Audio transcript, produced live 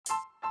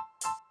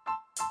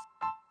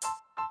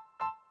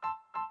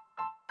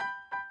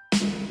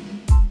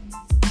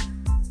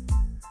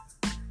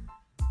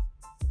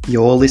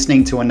You're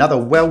listening to another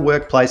Well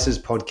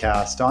Workplaces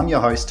podcast. I'm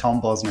your host,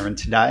 Tom Bosna, and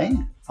today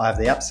I have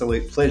the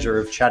absolute pleasure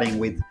of chatting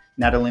with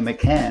Natalie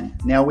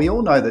McCann. Now, we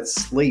all know that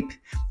sleep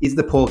is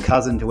the poor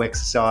cousin to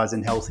exercise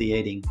and healthy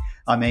eating.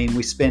 I mean,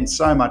 we spend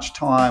so much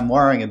time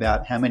worrying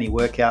about how many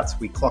workouts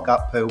we clock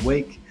up per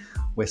week.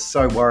 We're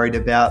so worried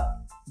about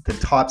the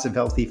types of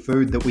healthy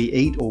food that we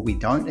eat or we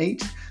don't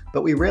eat,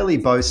 but we rarely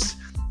boast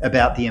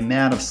about the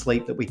amount of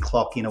sleep that we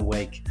clock in a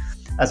week.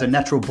 As a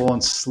natural-born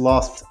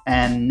sloth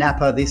and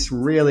napper, this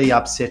really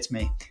upsets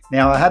me.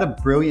 Now, I had a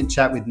brilliant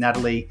chat with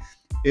Natalie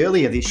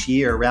earlier this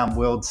year around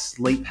World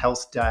Sleep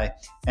Health Day.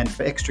 And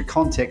for extra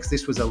context,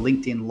 this was a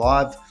LinkedIn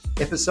Live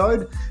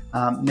episode.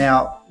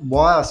 Now,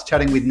 why I was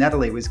chatting with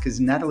Natalie was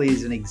because Natalie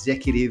is an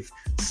executive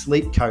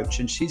sleep coach,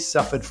 and she's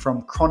suffered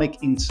from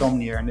chronic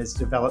insomnia and has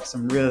developed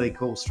some really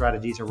cool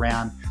strategies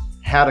around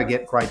how to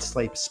get great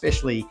sleep,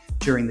 especially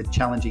during the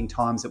challenging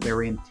times that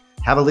we're in.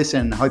 Have a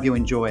listen. Hope you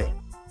enjoy.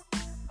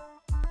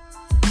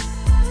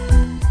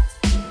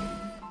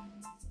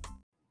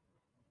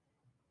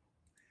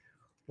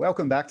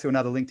 Welcome back to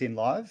another LinkedIn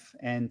Live,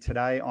 and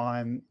today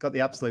I'm got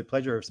the absolute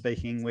pleasure of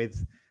speaking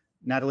with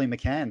Natalie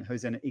McCann,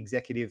 who's an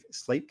executive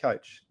sleep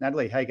coach.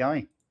 Natalie, how you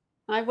going?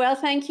 I'm well,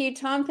 thank you,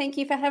 Tom. Thank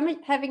you for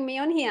having me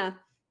on here.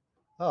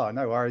 Oh,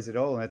 no worries at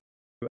all. It's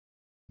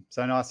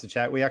so nice to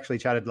chat. We actually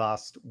chatted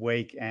last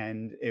week,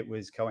 and it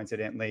was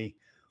coincidentally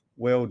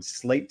World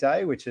Sleep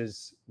Day, which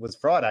was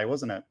Friday,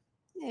 wasn't it?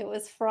 It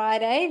was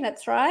Friday,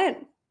 that's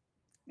right.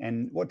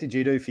 And what did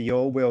you do for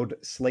your World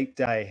Sleep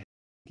Day,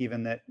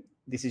 given that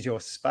this is your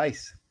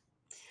space?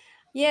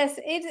 Yes,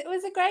 it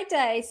was a great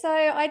day. So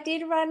I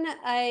did run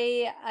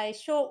a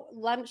short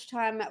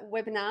lunchtime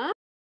webinar,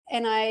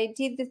 and I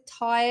did the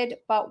Tired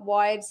but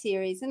Wired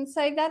series. And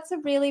so that's a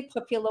really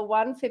popular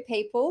one for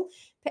people.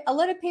 A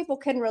lot of people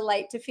can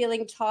relate to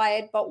feeling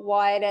tired but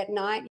wired at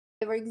night.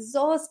 They were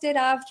exhausted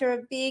after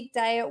a big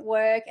day at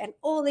work and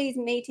all these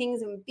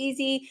meetings and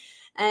busy.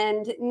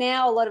 And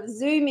now a lot of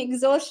Zoom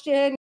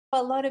exhaustion.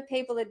 A lot of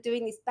people are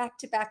doing this back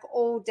to back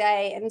all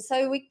day. And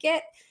so we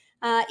get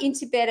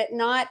into bed at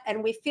night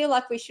and we feel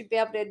like we should be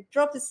able to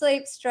drop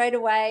asleep straight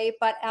away,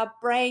 but our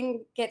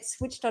brain gets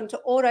switched onto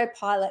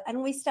autopilot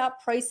and we start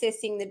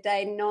processing the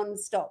day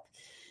non-stop.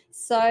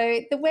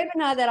 So the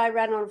webinar that I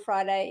ran on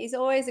Friday is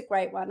always a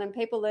great one and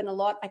people learn a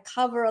lot. I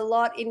cover a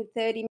lot in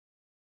 30 minutes,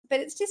 but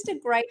it's just a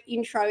great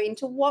intro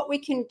into what we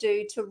can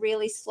do to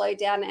really slow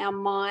down our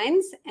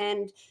minds.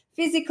 And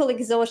physical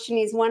exhaustion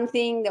is one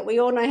thing that we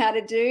all know how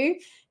to do,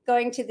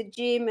 going to the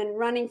gym and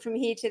running from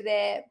here to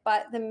there,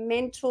 but the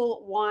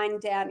mental wind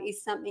down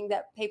is something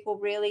that people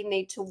really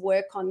need to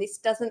work on. This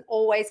doesn't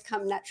always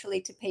come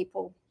naturally to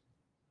people.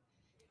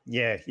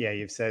 Yeah,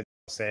 you've said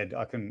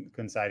I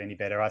couldn't say it any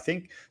better. I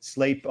think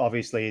sleep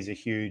obviously is a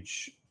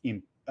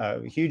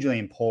hugely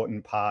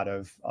important part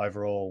of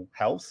overall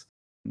health.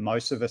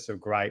 Most of us are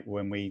great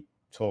when we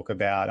talk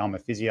about, I'm a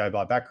physio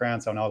by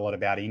background, so I know a lot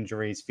about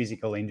injuries,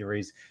 physical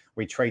injuries.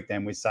 We treat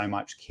them with so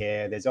much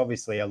care. There's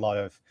obviously a lot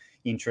of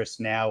interest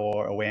now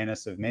or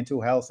awareness of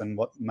mental health and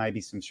what maybe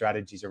some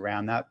strategies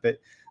around that. But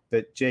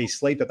gee,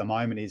 sleep at the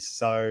moment there's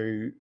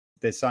so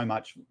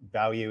much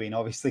value in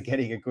obviously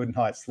getting a good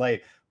night's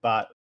sleep.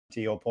 But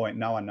to your point,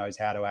 no one knows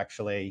how to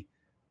actually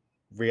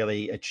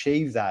really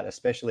achieve that,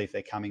 especially if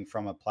they're coming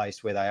from a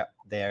place where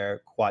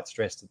they're quite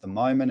stressed at the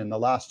moment. And the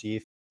last year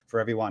for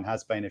everyone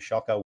has been a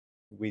shocker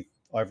with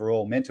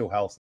overall mental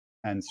health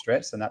and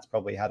stress, and that's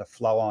probably had a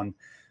flow-on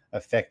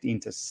effect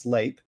into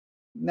sleep.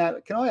 Now,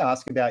 can I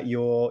ask about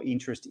your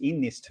interest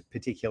in this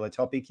particular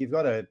topic? You've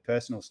got a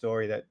personal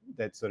story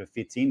that sort of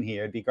fits in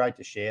here. It'd be great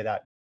to share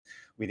that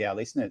with our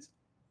listeners.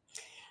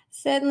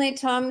 Certainly,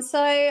 Tom.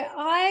 So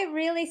I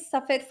really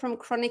suffered from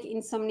chronic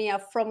insomnia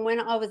from when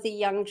I was a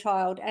young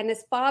child. And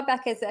as far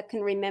back as I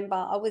can remember,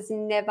 I was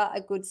never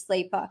a good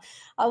sleeper.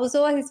 I was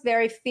always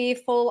very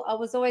fearful. I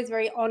was always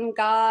very on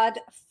guard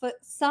for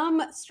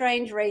some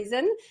strange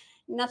reason.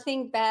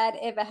 Nothing bad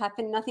ever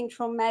happened, nothing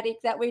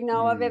traumatic that we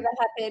know of ever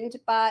happened.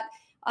 But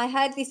I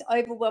had this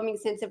overwhelming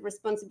sense of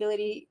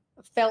responsibility,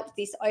 felt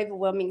this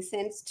overwhelming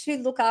sense to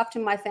look after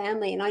my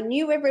family. And I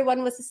knew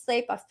everyone was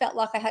asleep. I felt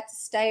like I had to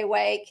stay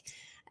awake.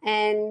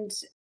 And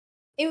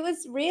it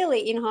was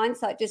really, in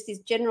hindsight, just this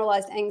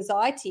generalized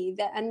anxiety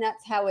and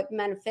that's how it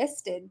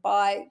manifested,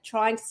 by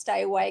trying to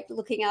stay awake,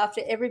 looking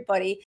after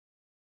everybody.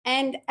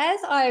 And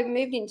as I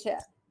moved into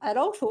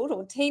adulthood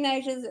or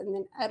teenagers and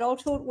then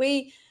adulthood,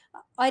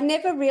 I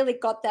never really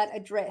got that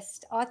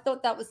addressed. I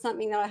thought that was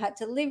something that I had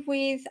to live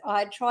with.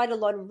 I tried a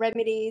lot of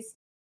remedies.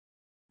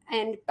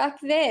 And back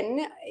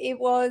then it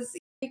was,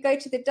 you go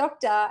to the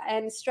doctor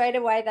and straight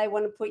away they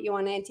want to put you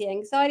on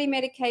anti-anxiety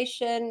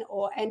medication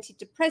or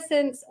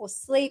antidepressants or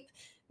sleep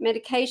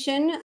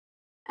medication.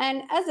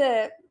 And as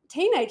a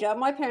teenager,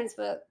 my parents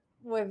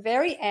were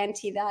very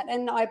anti that.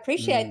 And I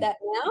appreciate that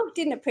now.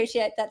 Didn't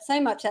appreciate that so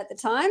much at the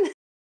time.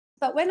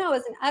 But when I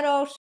was an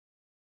adult,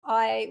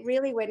 I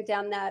really went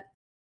down that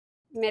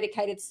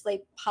medicated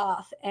sleep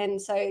path.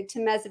 And so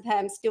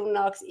temazepam,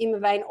 Stilnox,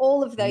 Imovane,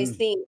 all of those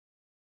things.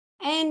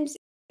 And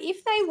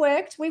if they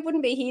worked, we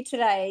wouldn't be here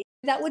today.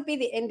 that would be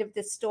the end of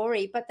the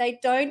story, but they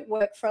don't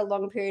work for a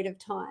long period of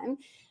time.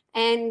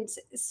 And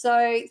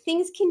so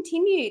things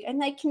continued, and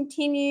they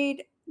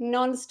continued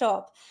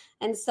nonstop.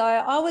 And so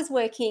I was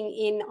working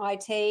in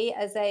IT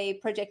as a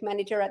project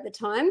manager at the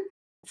time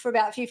for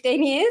about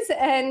 15 years.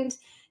 And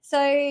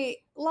so,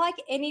 like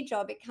any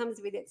job, it comes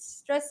with its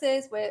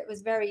stresses, where it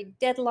was very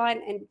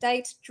deadline and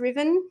date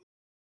driven.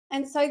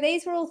 And so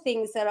these were all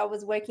things that I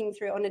was working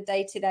through on a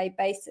day-to-day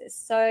basis.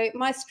 So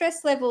my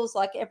stress levels,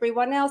 like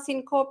everyone else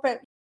in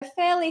corporate, are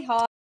fairly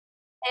high.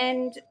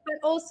 But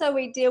also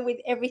we deal with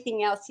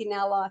everything else in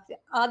our life,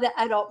 other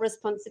adult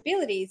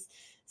responsibilities.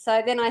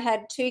 So then I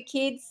had 2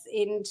 kids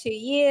in 2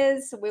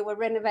 years. We were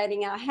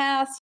renovating our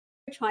house,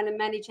 trying to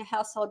manage a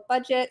household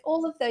budget,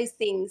 all of those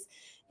things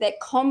that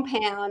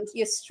compound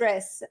your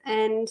stress.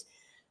 And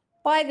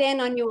by then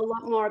I knew a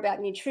lot more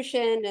about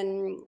nutrition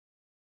and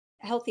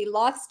healthy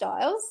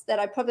lifestyles that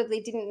I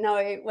probably didn't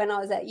know when I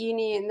was at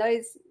uni and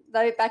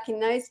back in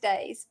those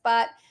days.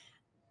 But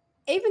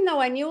even though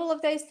I knew all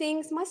of those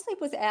things, my sleep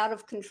was out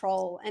of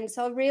control. And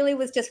so I really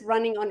was just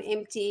running on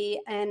empty,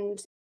 and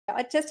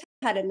I just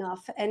had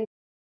enough. And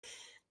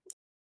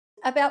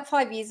about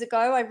 5 years ago,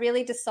 I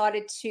really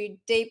decided to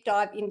deep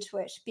dive into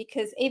it,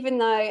 because even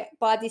though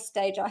by this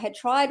stage I had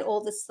tried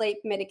all the sleep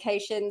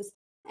medications,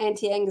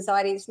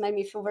 anti-anxieties, made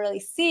me feel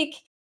really sick,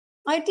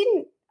 I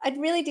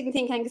really didn't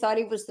think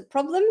anxiety was the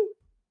problem.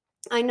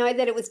 I know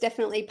that it was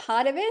definitely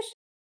part of it.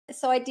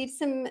 So I did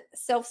some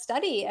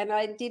self-study, and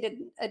I did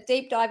a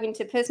deep dive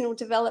into personal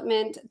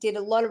development, did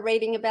a lot of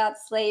reading about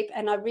sleep,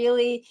 and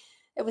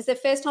it was the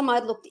first time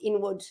I'd looked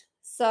inward.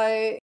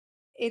 So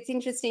it's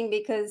interesting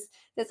because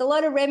there's a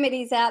lot of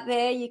remedies out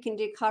there. You can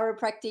do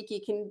chiropractic,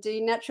 you can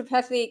do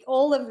naturopathic,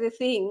 all of the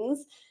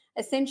things,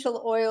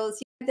 essential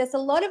oils. There's a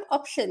lot of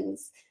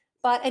options,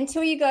 but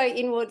until you go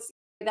inwards,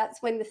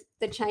 that's when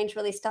the change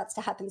really starts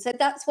to happen. So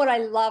that's what I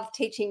love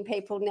teaching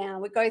people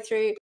now.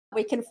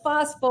 We can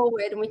fast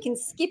forward and we can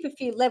skip a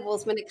few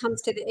levels when it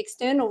comes to the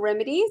external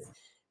remedies,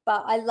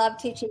 but I love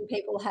teaching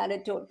people how to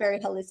do it very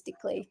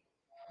holistically.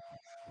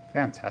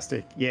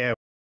 Fantastic. Yeah,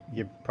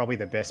 you're probably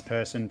the best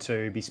person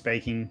to be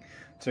speaking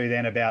to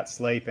then about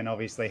sleep, and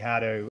obviously how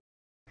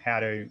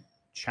to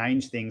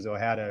change things or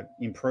how to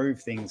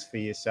improve things for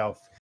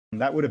yourself.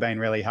 That would have been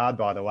really hard,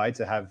 by the way,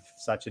 to have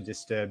such a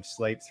disturbed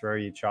sleep through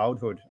your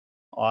childhood.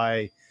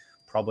 I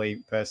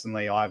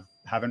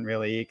haven't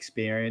really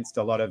experienced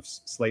a lot of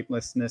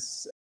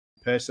sleeplessness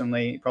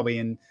personally,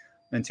 probably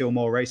until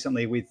more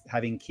recently with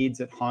having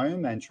kids at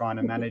home and trying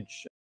to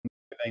manage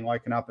being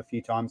woken up a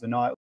few times a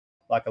night,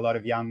 like a lot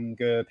of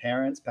younger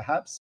parents,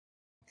 perhaps.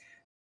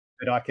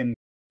 But I can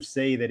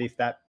see that if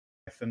that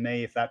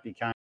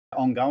became an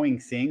ongoing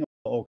thing,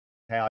 or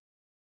how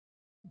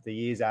the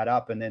years add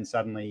up, and then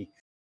suddenly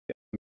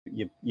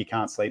you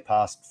can't sleep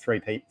past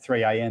 3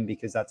 a.m.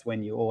 because that's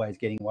when you're always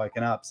getting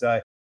woken up. So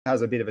it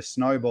has a bit of a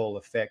snowball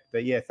effect.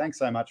 But yeah, thanks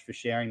so much for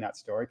sharing that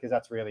story, because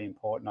that's really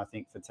important, I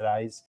think, for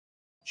today's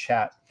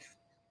chat.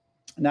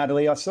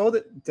 Natalie, I saw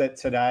that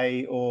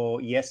today or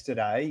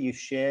yesterday you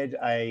shared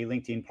a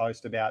LinkedIn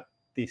post about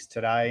this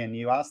today, and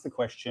you asked the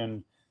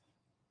question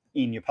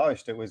in your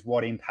post. It was,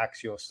 what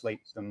impacts your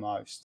sleep the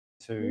most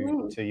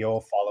to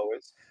your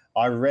followers?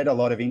 I read a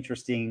lot of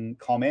interesting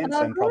comments,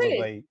 and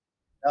probably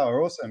they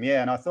were awesome.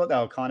 Yeah. And I thought they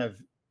were kind of,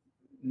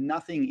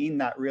 nothing in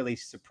that really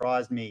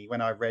surprised me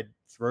when I read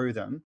through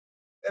them.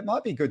 It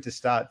might be good to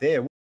start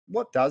there.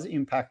 What does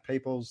impact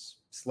people's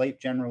sleep,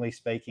 generally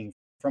speaking,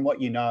 from what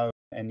you know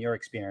and your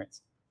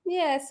experience?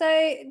 Yeah,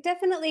 so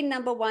definitely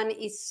number one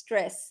is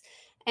stress.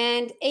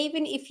 And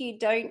even if you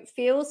don't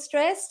feel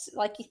stressed,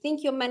 like you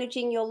think you're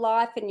managing your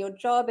life and your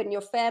job and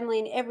your family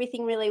and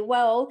everything really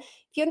well,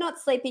 if you're not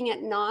sleeping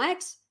at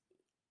night,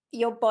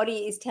 your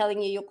body is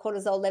telling you your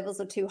cortisol levels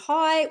are too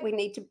high. We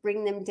need to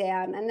bring them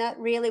down. And that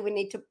really, we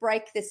need to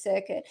break the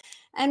circuit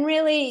and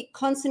really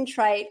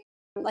concentrate.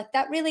 Like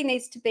that really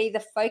needs to be the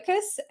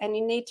focus, and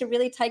you need to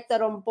really take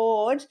that on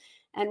board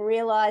and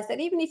realize that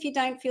even if you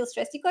don't feel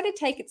stressed, you've got to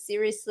take it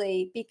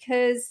seriously,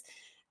 because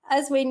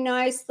as we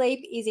know,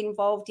 sleep is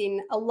involved in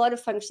a lot of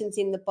functions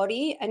in the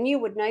body. And you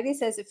would know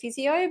this as a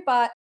physio,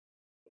 but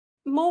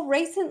more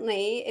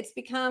recently, it's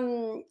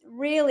become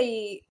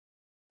really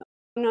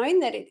known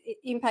that it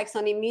impacts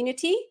on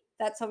immunity.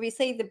 That's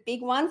obviously the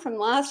big one from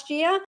last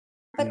year.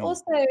 But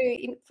also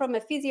from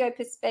a physio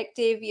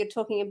perspective, you're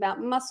talking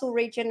about muscle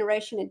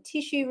regeneration and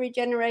tissue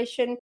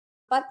regeneration.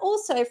 But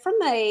also from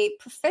a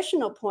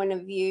professional point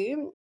of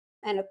view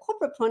and a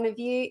corporate point of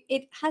view,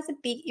 it has a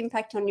big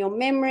impact on your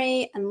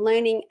memory and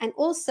learning, and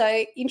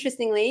also,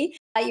 interestingly,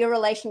 your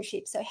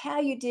relationships. So how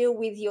you deal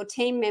with your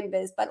team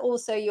members, but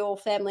also your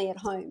family at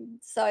home.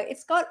 So it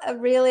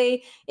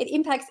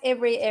impacts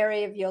every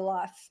area of your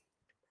life.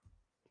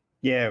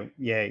 Yeah,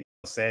 well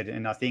said.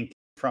 And I think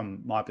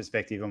from my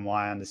perspective and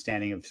my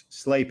understanding of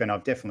sleep, and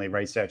I've definitely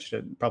researched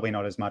it, probably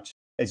not as much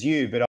as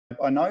you, but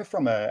I know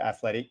from an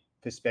athletic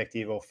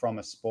perspective or from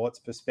a sports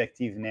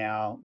perspective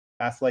now,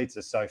 athletes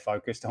are so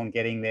focused on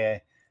getting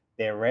their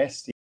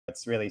rest.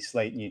 It's really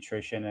sleep,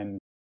 nutrition, and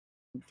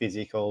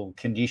physical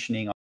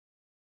conditioning.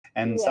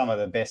 And Yeah. some of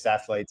the best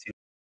athletes,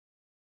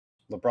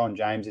 LeBron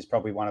James is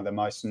probably one of the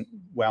most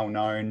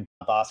well-known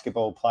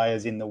basketball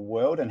players in the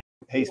world, and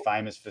he's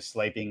famous for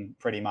sleeping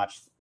pretty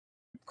much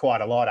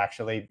quite a lot,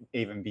 actually,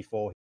 even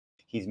before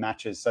his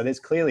matches. So there's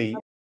clearly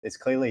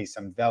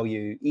some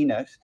value in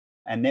it.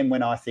 And then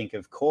when I think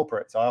of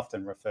corporates, I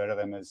often refer to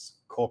them as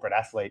corporate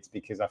athletes,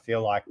 because I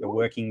feel like the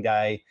working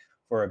day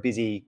for a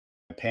busy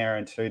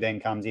parent who then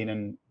comes in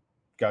and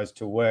goes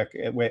to work,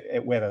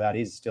 whether that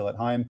is still at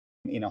home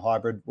in a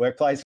hybrid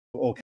workplace,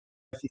 or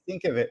if you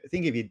think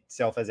of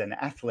yourself as an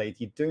athlete,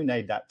 you do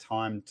need that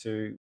time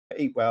to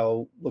eat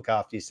well, look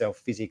after yourself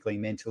physically,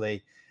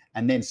 mentally,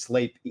 and then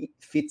sleep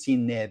fits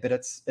in there. But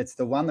it's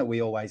the one that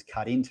we always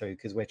cut into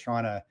because we're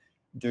trying to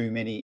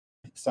do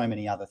so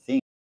many other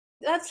things.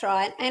 That's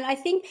right. And I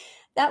think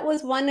that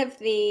was one of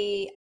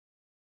the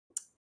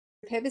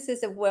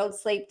purposes of World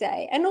Sleep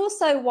Day, and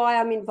also why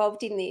I'm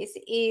involved in this,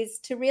 is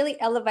to really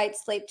elevate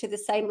sleep to the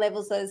same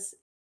levels as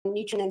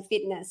nutrition and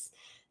fitness.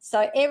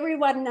 So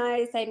everyone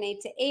knows they need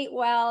to eat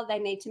well, they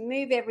need to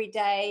move every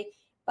day.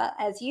 But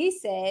as you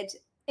said,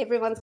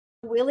 everyone's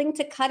willing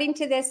to cut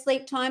into their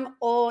sleep time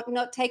or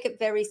not take it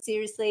very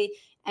seriously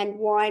and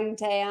wind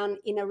down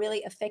in a really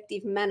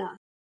effective manner.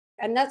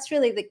 And that's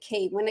really the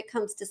key when it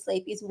comes to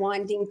sleep, is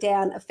winding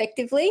down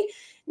effectively,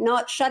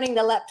 not shutting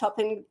the laptop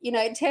and,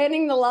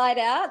 turning the light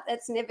out.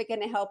 That's never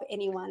going to help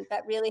anyone,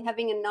 but really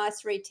having a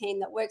nice routine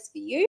that works for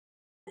you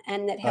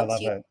and that helps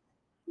you.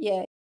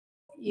 Yeah,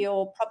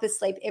 your proper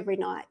sleep every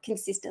night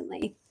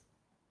consistently.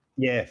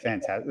 Yeah,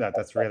 fantastic.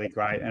 That's really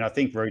great. And I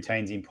think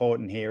routine's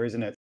important here,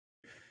 isn't it?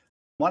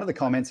 One of the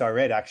comments I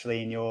read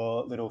actually in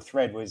your little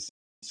thread was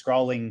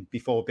scrolling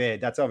before bed.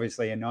 That's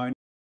obviously a no,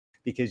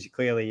 because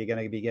clearly you're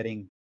going to be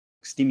getting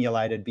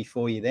stimulated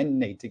before you then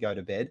need to go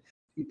to bed.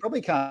 You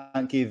probably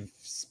can't give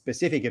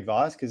specific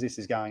advice because this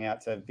is going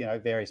out to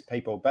various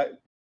people,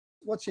 but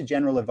what's your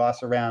general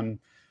advice around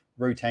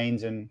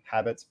routines and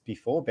habits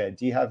before bed?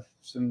 Do you have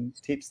some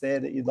tips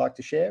there that you'd like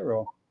to share?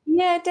 Or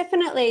Yeah,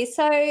 definitely.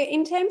 So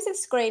in terms of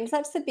screens,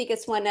 that's the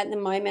biggest one at the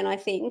moment, I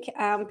think.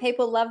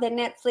 People love their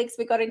Netflix.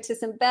 We got into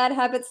some bad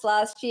habits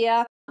last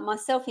year,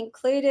 myself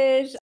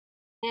included.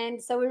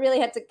 And so we really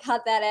had to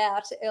cut that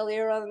out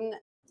earlier on,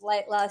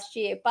 late last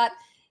year. But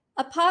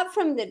apart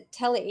from the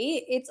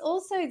telly, it's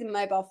also the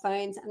mobile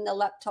phones and the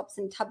laptops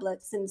and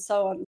tablets and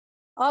so on.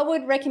 I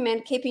would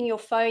recommend keeping your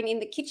phone in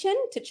the kitchen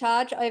to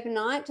charge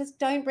overnight. Just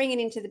don't bring it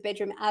into the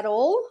bedroom at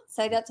all.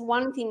 So that's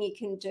one thing you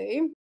can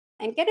do.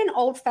 And get an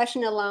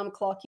old-fashioned alarm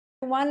clock,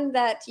 one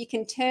that you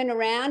can turn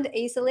around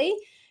easily,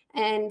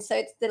 and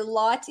so the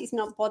light is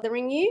not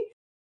bothering you.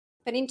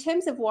 But in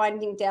terms of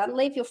winding down,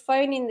 leave your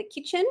phone in the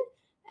kitchen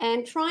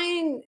and try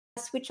and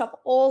switch off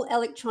all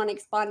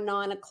electronics by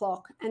 9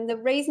 o'clock. And the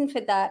reason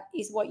for that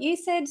is what you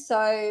said.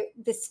 So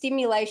the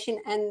stimulation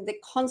and the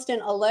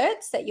constant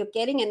alerts that you're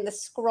getting and the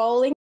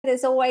scrolling,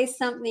 there's always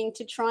something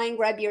to try and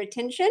grab your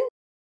attention.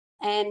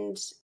 And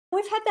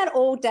we've had that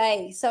all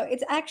day. So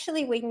it's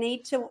actually, we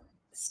need to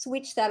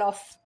switch that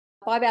off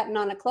by about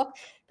 9 o'clock.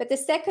 But the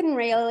second,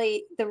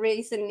 really, the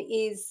reason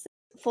is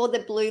for the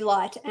blue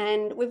light.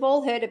 And we've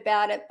all heard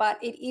about it,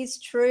 but it is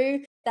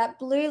true that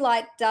blue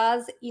light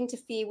does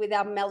interfere with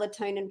our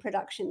melatonin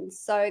production.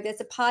 So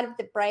there's a part of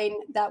the brain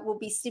that will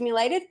be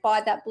stimulated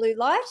by that blue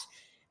light,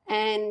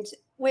 and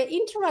we're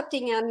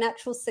interrupting our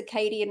natural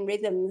circadian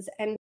rhythms.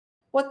 And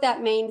what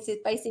that means is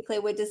basically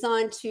we're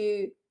designed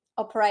to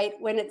operate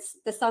when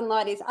the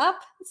sunlight is up,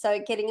 so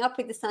getting up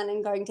with the sun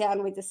and going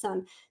down with the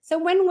sun. So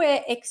when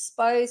we're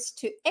exposed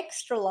to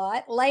extra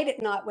light late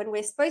at night when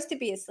we're supposed to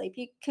be asleep,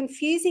 you're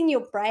confusing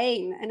your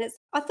brain, and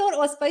I thought I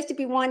was supposed to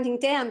be winding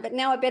down, but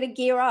now I better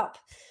gear up.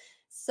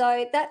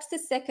 So that's the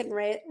second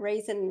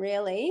reason,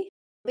 really.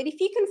 But if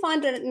you can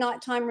find a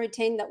nighttime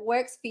routine that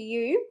works for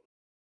you,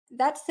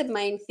 that's the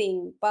main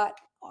thing. But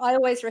I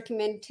always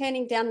recommend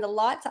turning down the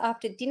lights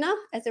after dinner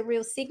as a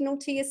real signal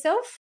to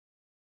yourself.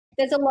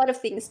 There's a lot of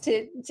things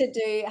to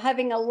do.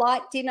 Having a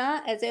light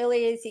dinner as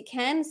early as you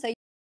can, so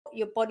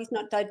your body's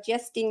not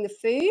digesting the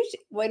food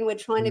when we're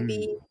trying to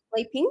be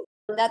sleeping.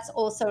 That's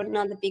also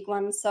another big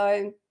one.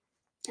 So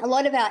a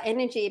lot of our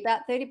energy,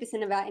 about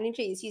 30% of our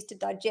energy, is used to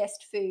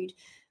digest food.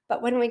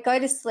 But when we go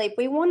to sleep,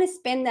 we want to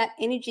spend that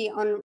energy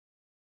on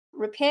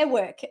repair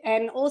work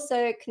and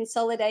also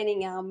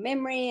consolidating our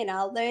memory and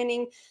our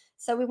learning.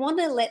 So we want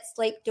to let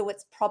sleep do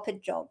its proper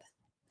job.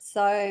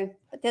 So,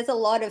 but there's a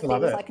lot of things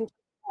I can talk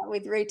about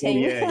with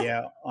routine. Well,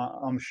 yeah.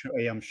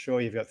 I'm sure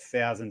you've got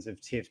thousands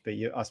of tips, but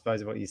I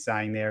suppose what you're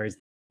saying there is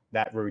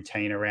that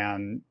routine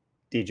around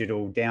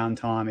digital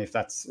downtime, if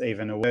that's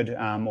even a word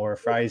or a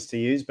phrase to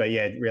use. But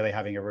yeah, really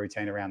having a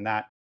routine around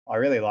that. I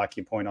really like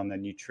your point on the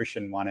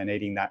nutrition one and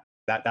eating that.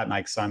 That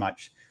makes so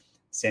much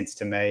sense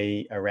to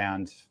me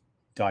around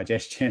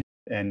digestion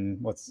and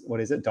what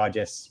is it?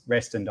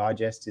 Rest and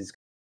digest is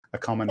a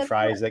common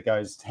phrase that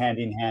goes hand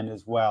in hand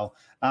as well.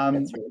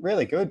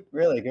 Really good,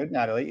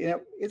 Natalie.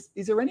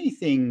 Is there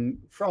anything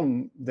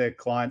from the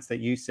clients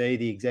that you see,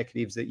 the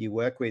executives that you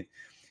work with,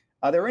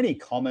 are there any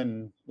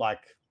common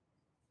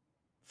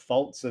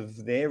faults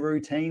of their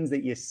routines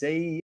that you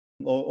see,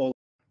 or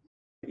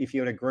if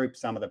you were to group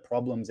some of the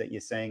problems that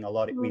you're seeing a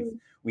lot Mm.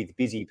 with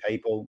busy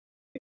people,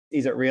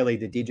 is it really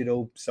the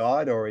digital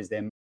side, or is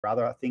there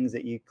other things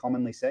that you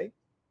commonly see?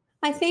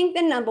 I think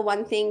the number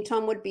one thing,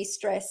 Tom, would be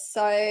stress.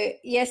 So,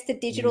 yes, the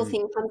digital Mm,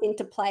 thing comes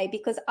into play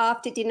because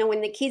after dinner,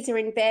 when the kids are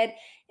in bed,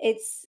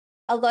 it's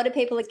a lot of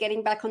people are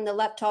getting back on the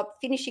laptop,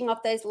 finishing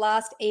off those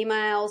last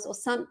emails or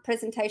some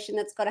presentation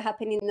that's got to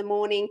happen in the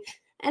morning.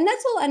 And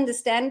that's all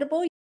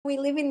understandable. We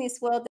live in this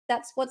world,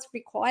 that's what's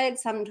required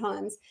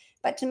sometimes.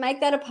 But to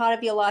make that a part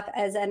of your life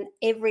as an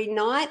every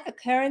night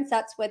occurrence,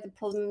 that's where the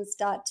problems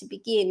start to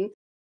begin.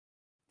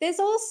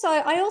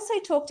 I also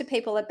talk to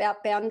people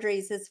about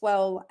boundaries as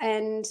well,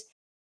 and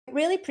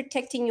really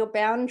protecting your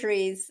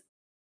boundaries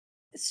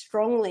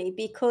strongly,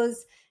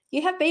 because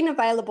you have been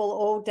available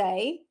all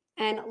day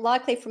and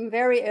likely from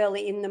very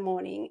early in the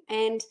morning.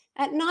 And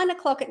at 9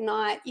 o'clock at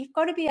night, you've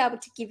got to be able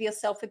to give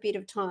yourself a bit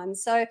of time.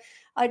 So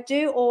I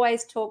do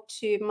always talk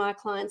to my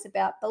clients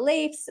about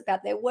beliefs,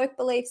 about their work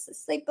beliefs, their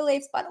sleep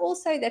beliefs, but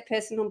also their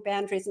personal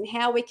boundaries and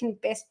how we can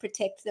best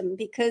protect them,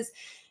 because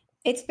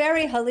it's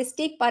very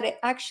holistic, but it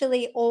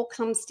actually all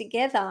comes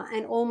together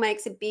and all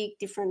makes a big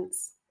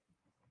difference.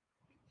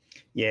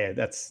 yeah,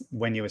 that's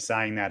when you were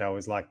saying that, I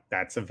was like,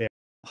 that's a very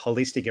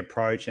holistic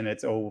approach, and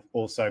it's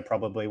also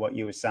probably what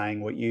you were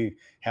saying,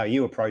 how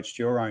you approached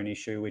your own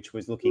issue, which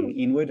was looking Mm,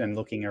 inward and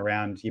looking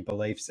around your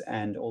beliefs,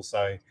 and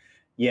also,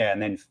 yeah,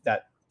 and then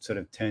that sort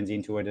of turns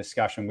into a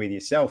discussion with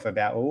yourself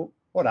about, well,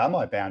 what are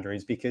my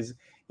boundaries? Because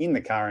in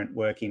the current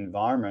work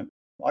environment,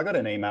 I got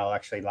an email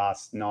actually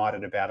last night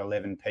at about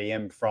 11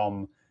 p.m.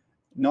 from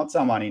not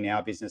someone in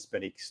our business,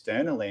 but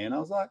externally. And I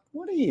was like,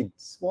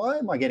 why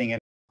am I getting it?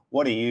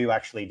 What are you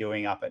actually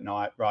doing up at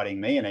night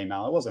writing me an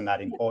email? It wasn't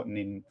that yeah, important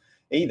in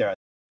either.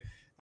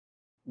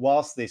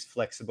 Whilst this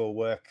flexible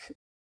work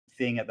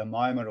thing at the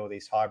moment, or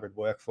this hybrid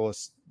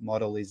workforce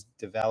model, is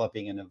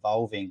developing and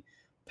evolving,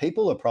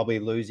 people are probably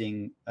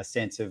losing a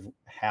sense of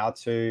how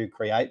to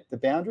create the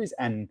boundaries.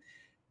 And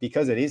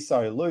because it is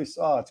so loose,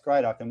 oh, it's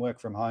great, I can work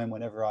from home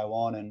whenever I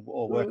want,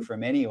 or work mm.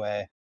 from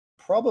anywhere.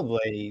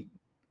 Probably,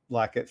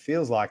 like, it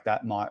feels like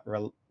that might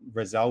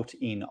result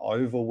in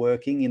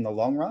overworking in the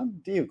long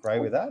run. Do you agree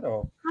with that?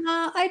 Or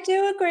I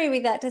do agree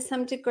with that to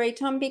some degree,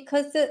 Tom,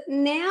 because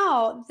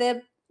now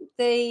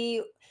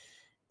the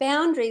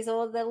boundaries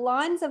or the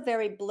lines are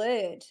very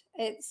blurred.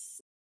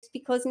 It's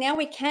because now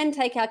we can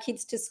take our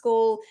kids to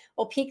school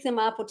or pick them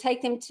up or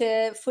take them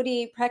to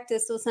footy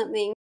practice or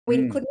something. We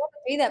mm, could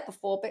never do that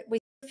before, but we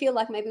feel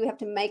like maybe we have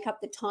to make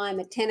up the time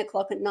at 10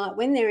 o'clock at night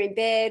when they're in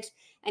bed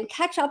and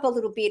catch up a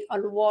little bit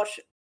on what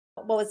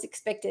was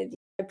expected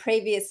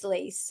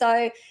previously.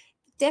 So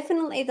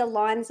definitely the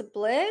lines are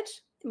blurred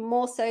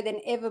more so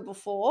than ever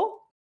before.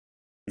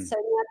 mm. So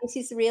now this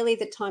is really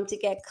the time to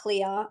get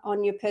clear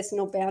on your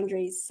personal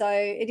boundaries. So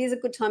it is a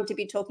good time to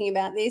be talking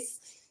about this.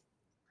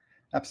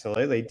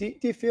 Absolutely. Do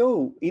you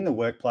feel in the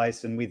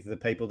workplace and with the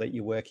people that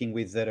you're working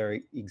with that are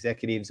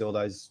executives, or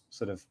those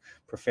sort of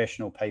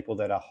professional people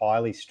that are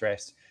highly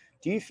stressed,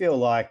 do you feel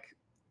like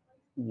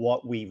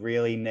what we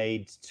really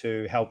need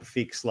to help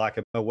fix, like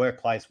a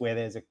workplace where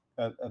there's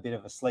a bit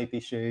of a sleep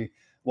issue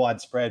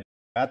widespread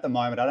at the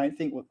moment? I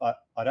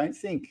don't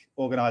think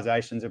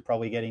organisations are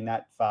probably getting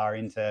that far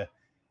into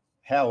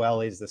how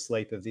well is the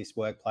sleep of this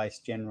workplace,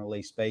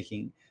 generally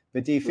speaking.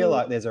 But do you feel Mm,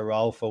 like there's a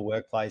role for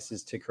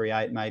workplaces to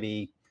create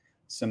maybe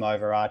some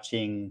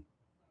overarching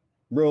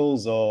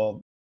rules,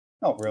 or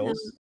not yeah.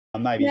 rules,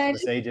 maybe Yeah,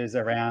 procedures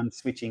around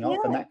switching off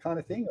and yeah. that kind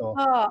of thing? Or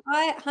Oh,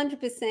 I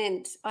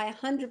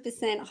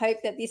 100% hope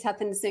that this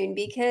happens soon,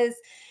 because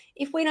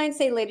if we don't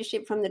see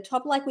leadership from the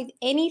top, like with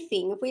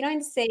anything, if we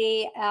don't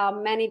see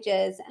our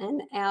managers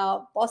and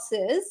our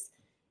bosses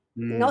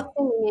not mm,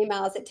 sending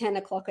emails at 10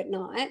 o'clock at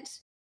night,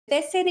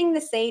 they're setting the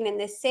scene and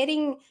they're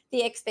setting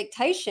the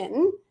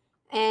expectation.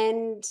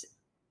 And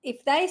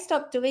if they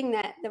stop doing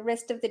that, the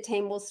rest of the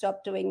team will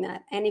stop doing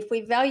that. And if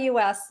we value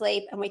our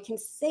sleep and we can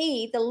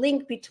see the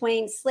link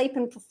between sleep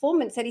and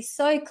performance, that is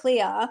so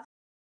clear.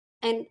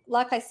 And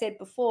like I said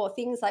before,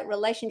 things like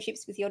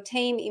relationships with your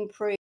team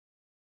improve,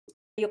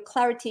 your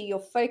clarity, your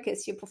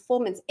focus, your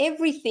performance,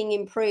 everything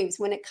improves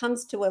when it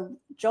comes to a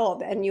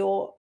job and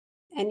your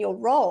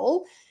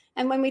role.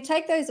 And when we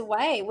take those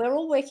away, we're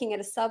all working at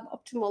a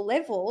suboptimal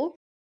level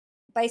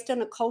based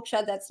on a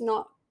culture that's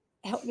not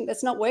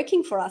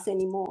working for us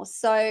anymore.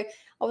 So I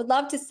would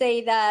love to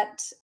see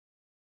that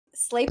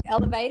sleep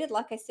elevated,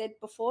 like I said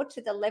before,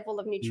 to the level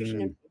of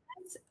nutrition and mm,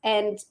 fitness,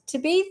 and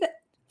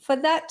for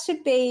that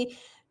to be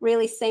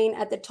really seen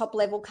at the top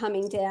level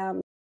coming down.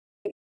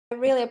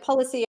 Really, a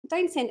policy: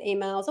 don't send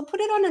emails, or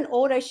put it on an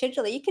auto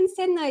scheduler. You can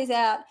send those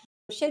out,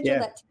 schedule yeah,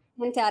 that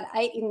sent out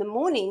 8 in the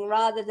morning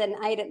rather than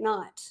 8 at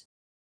night.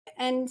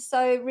 And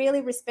so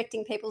really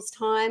respecting people's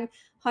time,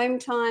 home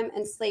time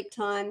and sleep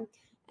time,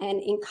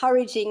 and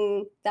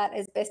encouraging that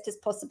as best as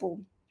possible.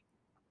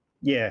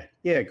 yeah,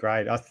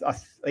 great.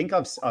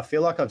 I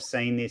feel like I've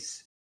seen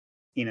this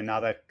in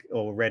another,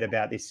 or read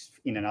about this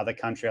in another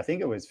country. I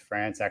think it was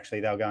France,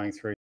 actually. They were going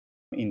through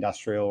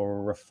industrial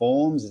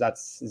reforms. Is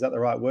that the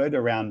right word,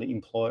 around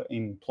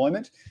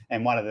employment?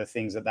 And one of the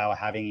things that they were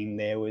having in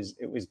there was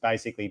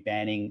basically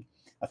banning.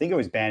 I think it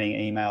was banning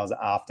emails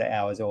after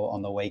hours or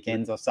on the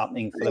weekends or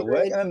something for the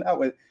work. And that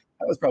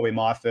was probably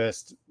my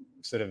first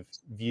sort of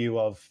view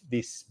of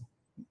this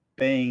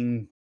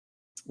being,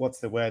 what's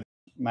the word,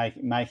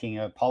 making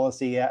a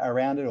policy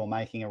around it or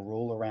making a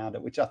rule around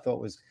it, which I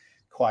thought was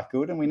quite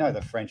good. And we know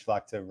the French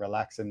like to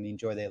relax and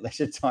enjoy their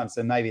leisure time,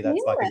 so maybe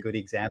that's like a good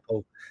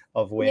example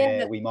of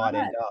where we might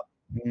end up.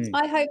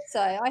 I hope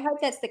so. I hope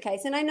that's the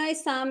case. And I know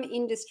some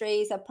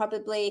industries are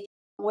probably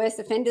worse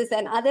offenders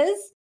than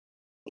others.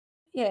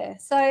 Yeah,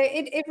 so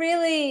it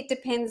really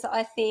depends.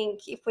 I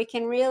think if we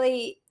can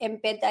really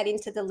embed that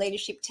into the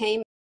leadership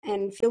team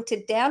and filter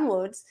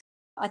downwards,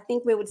 I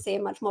think we would see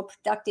a much more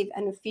productive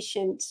and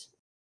efficient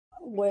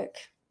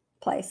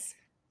workplace.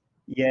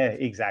 Yeah,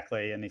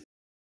 exactly. And if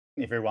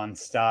everyone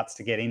starts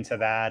to get into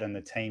that and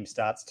the team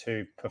starts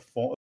to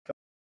perform,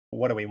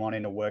 what do we want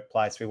in a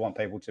workplace? We want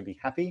people to be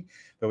happy,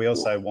 but we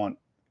also want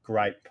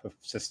great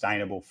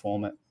sustainable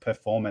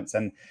performance.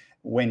 And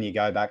when you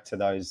go back to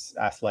those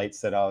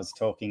athletes that I was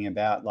talking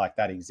about, like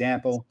that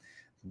example,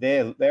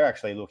 they're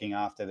actually looking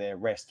after their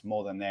rest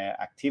more than their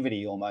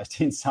activity almost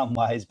in some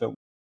ways. But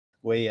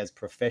we as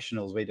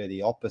professionals, we do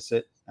the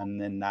opposite, and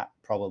then that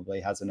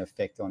probably has an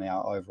effect on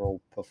our overall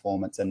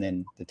performance and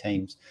then the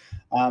teams.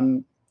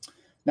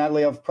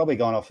 Natalie, I've probably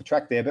gone off the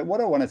track there, but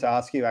what I wanted to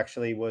ask you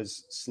actually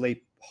was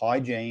sleep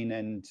hygiene,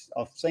 and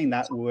I've seen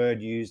that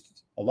word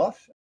used a lot,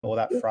 or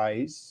that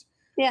phrase.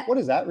 Yeah. What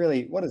does that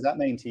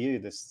mean to you,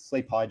 this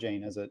sleep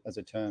hygiene as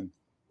a term?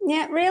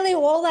 Yeah, really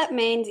all that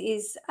means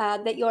is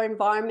that your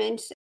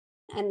environment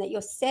and that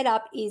your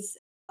setup is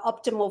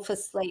optimal for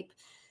sleep.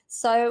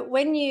 So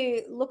when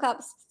you look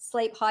up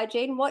sleep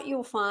hygiene, what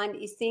you'll find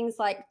is things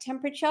like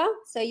temperature.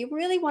 So you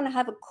really want to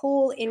have a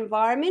cool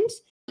environment.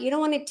 You don't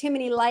want too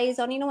many layers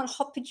on. You don't want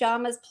hot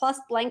pajamas plus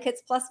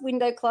blankets plus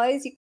window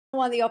clothes. You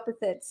want the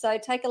opposite. So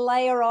take a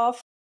layer off,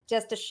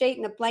 just a sheet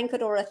and a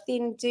blanket or a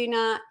thin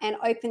doona, and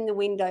open the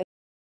window.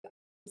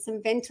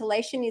 Some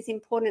ventilation is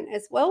important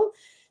as well.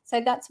 So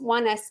that's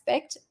one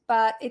aspect,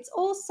 but it's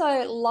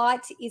also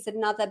light is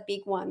another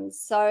big one.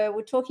 So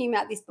we're talking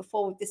about this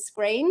before with the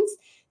screens.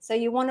 So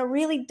you want a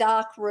really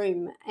dark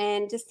room,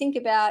 and just think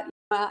about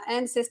our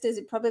ancestors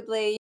are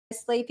probably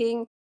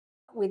sleeping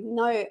with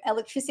no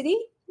electricity.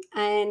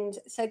 And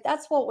so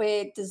that's what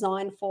we're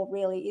designed for,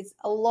 really, is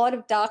a lot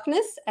of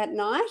darkness at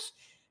night,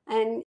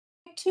 and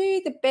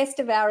to the best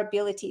of our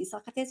abilities.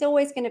 Like, there's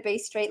always going to be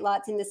street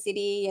lights in the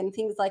city and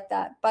things like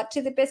that, but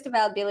to the best of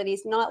our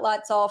abilities, night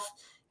lights off,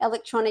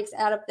 electronics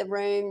out of the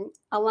room,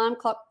 alarm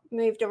clock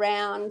moved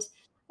around,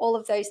 all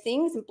of those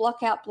things, and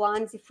block out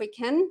blinds if we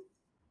can.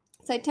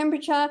 So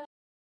temperature,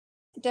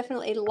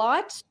 definitely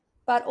light,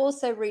 but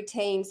also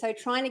routine. So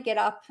trying to get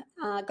up,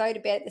 go to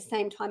bed at the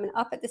same time and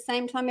up at the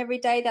same time every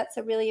day, that's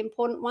a really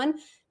important one,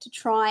 to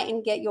try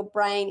and get your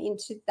brain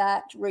into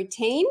that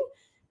routine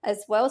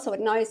as well, so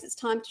it knows it's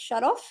time to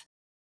shut off.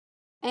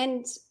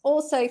 And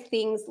also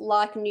things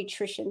like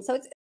nutrition. So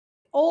it's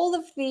all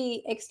of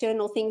the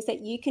external things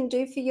that you can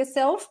do for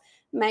yourself.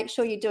 Make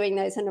sure you're doing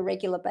those on a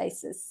regular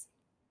basis.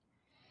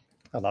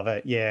 I love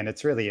it. Yeah, and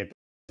it's really,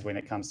 when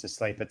it comes to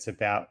sleep, it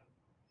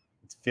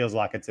feels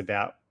like it's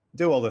about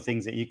do all the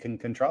things that you can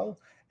control,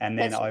 and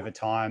then over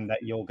time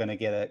that you're going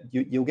to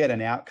you'll get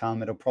an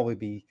outcome. It'll probably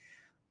be,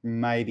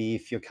 maybe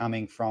if you're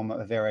coming from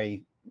a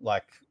very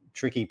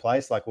tricky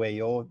place like where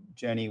your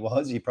journey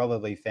was, you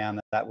probably found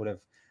that would have,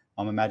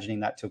 I'm imagining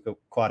that took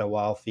quite a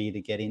while for you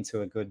to get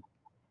into a good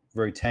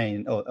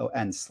routine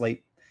and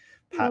sleep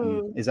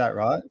pattern. Is that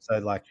right?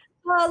 So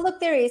well, look,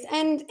 there is.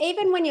 And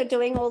even when you're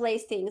doing all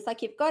these things,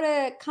 like you've got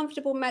a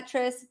comfortable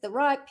mattress, the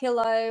right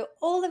pillow,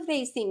 all of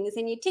these things,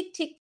 and you tick,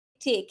 tick,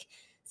 tick,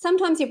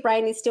 sometimes your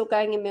brain is still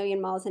going a million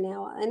miles an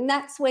hour. And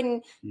that's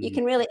when you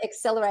can really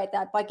accelerate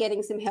that by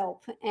getting some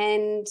help.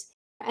 And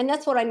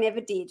that's what I never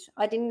did.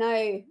 I didn't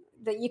know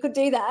that you could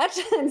do that.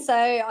 And so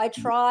I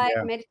tried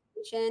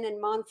meditation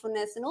and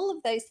mindfulness and all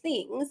of those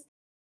things.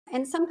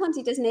 And sometimes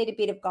you just need a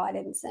bit of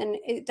guidance, and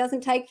it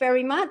doesn't take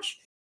very much.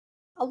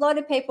 A lot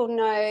of people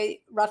know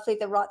roughly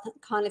the right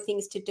kind of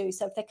things to do.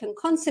 So if they can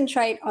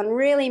concentrate on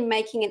really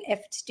making an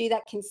effort to do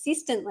that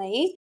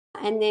consistently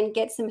and then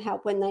get some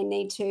help when they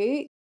need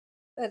to,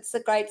 that's a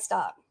great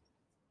start.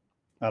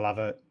 I love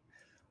it.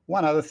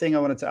 One other thing I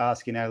wanted to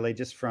ask you, Natalie,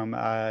 just from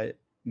a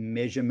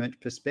measurement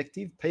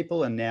perspective,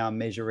 people are now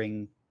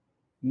measuring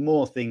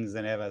more things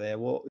than ever.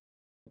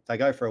 They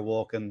go for a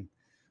walk and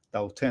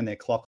they'll turn their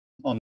clock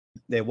on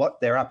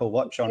their Apple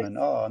Watch on, and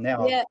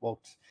now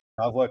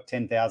I've walked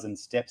 10,000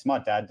 steps. My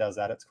dad does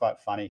that. It's quite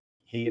funny.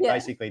 He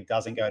basically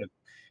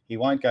he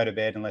won't go to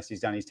bed unless he's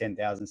done his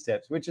 10,000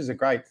 steps, which is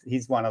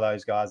he's one of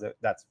those guys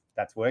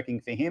that's working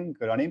for him.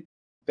 Good on him.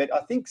 But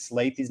I think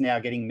sleep is now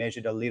getting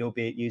measured a little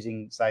bit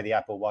using, say, the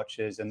Apple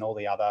Watches and all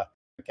the other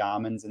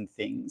Garmins and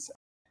things.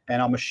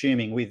 And I'm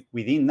assuming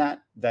within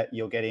that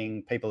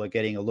people are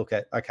getting a look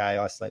at, okay,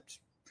 I slept,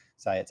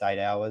 say it's 8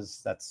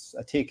 hours, that's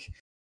a tick.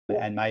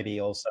 And maybe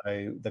also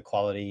the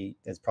quality,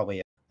 there's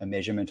probably a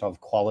measurement of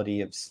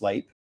quality of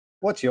sleep.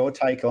 What's your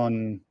take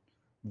on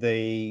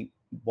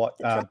what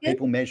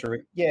people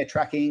measure? Yeah,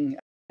 tracking,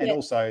 and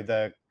also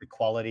the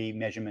quality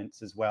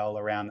measurements as well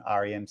around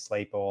REM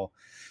sleep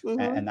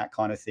and that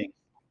kind of thing.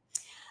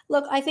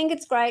 Look, I think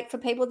it's great for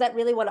people that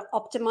really want to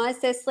optimize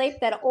their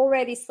sleep, that are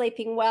already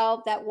sleeping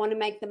well, that want to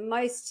make the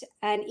most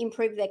and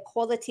improve their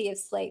quality of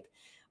sleep.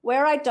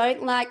 Where I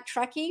don't like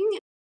tracking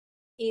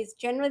is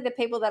generally the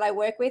people that I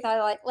work with. I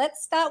like,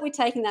 let's start with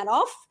taking that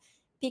off,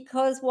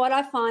 because what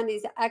I find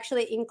is it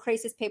actually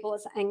increases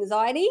people's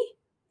anxiety.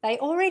 They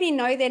already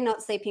know they're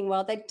not sleeping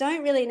well. They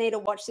don't really need a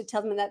watch to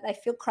tell them that they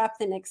feel crap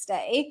the next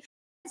day.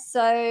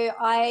 So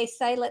I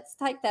say, let's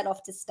take that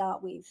off to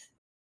start with.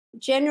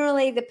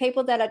 Generally, the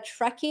people that are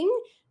tracking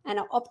and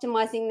are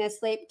optimizing their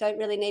sleep don't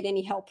really need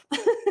any help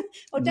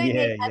or don't need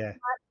as much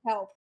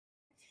help.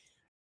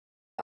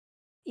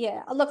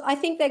 Yeah, look, I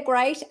think they're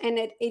great, and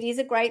it is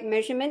a great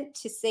measurement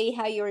to see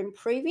how you're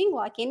improving.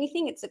 Like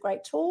anything, it's a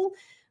great tool.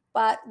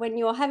 But when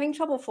you're having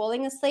trouble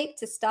falling asleep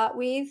to start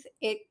with,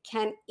 it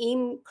can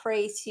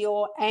increase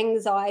your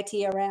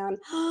anxiety around,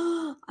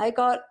 I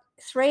got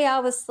 3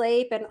 hours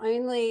sleep and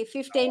only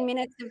 15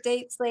 minutes of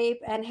deep sleep,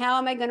 and how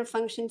am I going to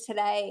function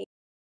today?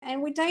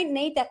 And we don't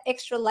need that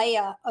extra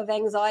layer of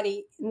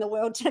anxiety in the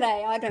world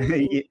today, I don't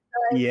think.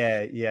 So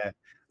Yeah.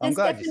 I'm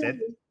glad you said.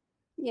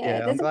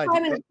 Yeah, there's a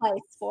time and a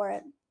place for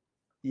it.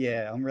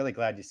 Yeah, I'm really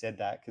glad you said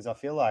that, because I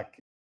feel like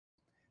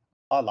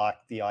I like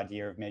the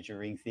idea of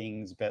measuring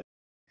things, but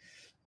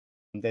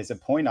there's a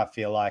point, I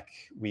feel like,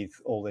 with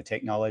all the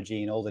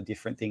technology and all the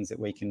different things that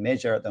we can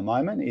measure at the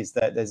moment, is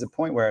that there's a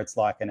point where it's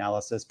like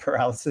analysis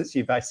paralysis.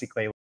 You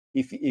basically,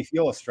 if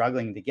you're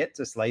struggling to get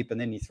to sleep and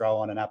then you throw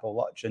on an Apple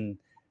Watch, and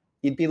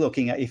you'd be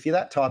looking at, if you're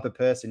that type of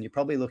person, you're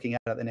probably looking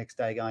at it the next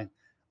day going,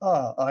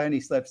 oh, I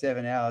only slept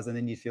 7 hours, and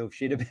then you feel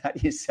shit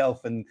about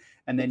yourself, and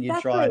then you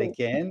try it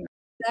again.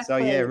 So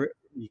yeah,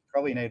 you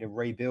probably need to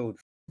rebuild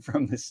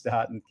from the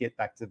start and get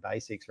back to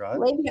basics, right?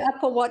 Leave your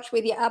Apple Watch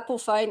with your Apple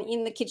phone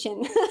in the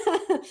kitchen.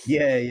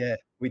 Yeah,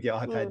 with your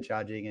iPad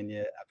charging and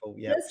your Apple.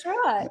 Yeah, that's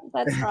right.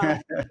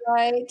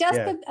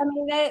 So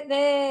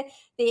they're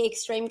the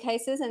extreme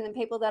cases, and the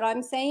people that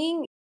I'm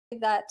seeing,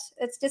 that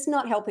it's just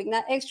not helping.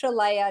 That extra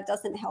layer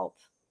doesn't help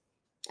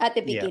at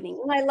the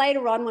beginning.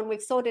 Later on, when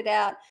we've sorted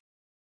out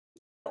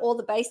all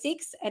the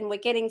basics and we're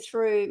getting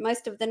through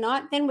most of the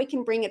night, then we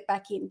can bring it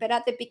back in. But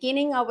at the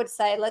beginning, I would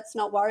say, let's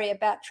not worry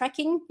about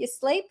tracking your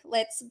sleep.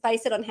 Let's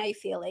base it on how you're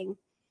feeling.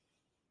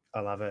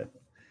 I love it.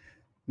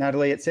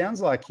 Natalie, it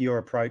sounds like your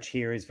approach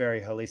here is very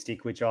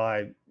holistic, which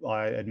I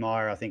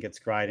admire. I think it's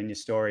great, and your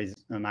story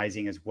is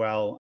amazing as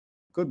well.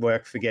 Good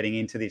work for getting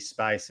into this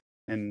space,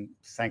 and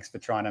thanks for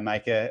trying to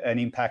make an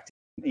impact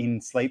in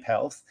sleep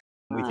health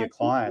with your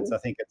clients. I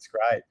think it's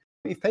great.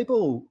 If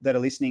people that are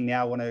listening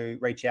now want to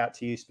reach out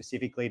to you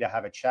specifically to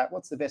have a chat,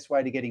 what's the best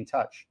way to get in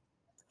touch?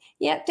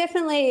 Yeah,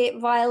 definitely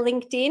via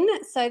LinkedIn.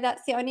 So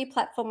that's the only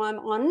platform I'm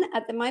on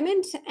at the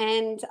moment.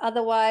 And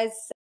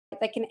otherwise,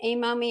 they can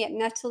email me at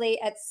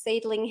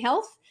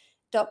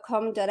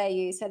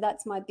natalie@seedlinghealth.com.au. So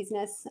that's my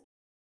business.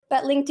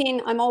 But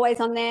LinkedIn, I'm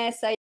always on there.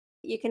 So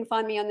you can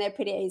find me on there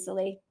pretty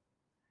easily.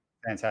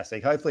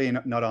 Fantastic. Hopefully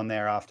you're not on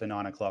there after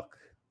 9 o'clock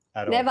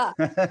at all. Never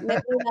do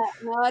that.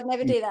 No, I'd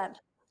never do that.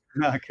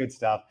 No, good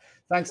stuff.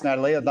 Thanks,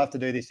 Natalie. I'd love to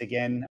do this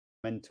again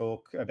and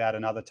talk about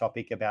another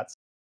topic about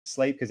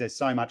sleep, because there's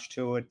so much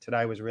to it.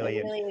 Today was really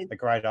a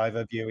great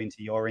overview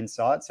into your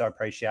insights, so I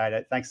appreciate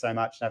it. Thanks so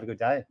much and have a good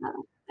day.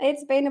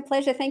 It's been a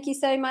pleasure. Thank you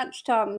so much, Tom.